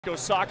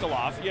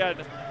Sokolov. He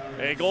had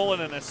a goal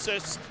and an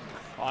assist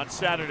on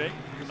Saturday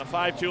in the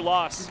 5-2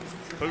 loss.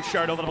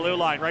 Bouchard over the blue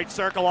line, right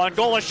circle on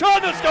goal, a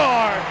shot to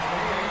score!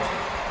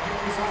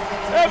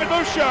 Evan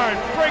Bouchard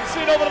breaks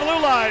in over the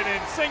blue line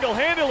and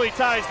single-handedly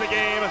ties the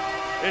game.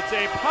 It's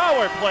a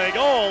power play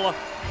goal,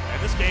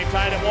 and this game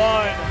tied at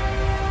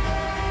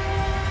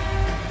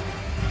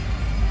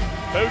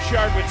 1.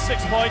 Bouchard with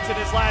 6 points in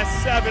his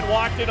last 7,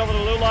 walked in over the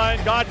blue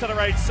line, got to the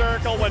right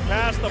circle, went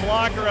past the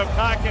blocker of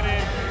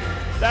Kakinen.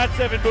 That's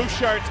Evan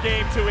Bouchard's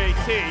game to a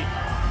T.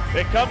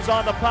 It comes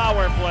on the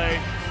power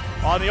play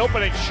on the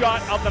opening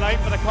shot of the night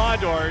for the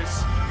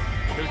Condors,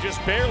 who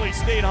just barely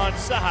stayed on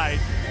side.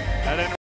 And then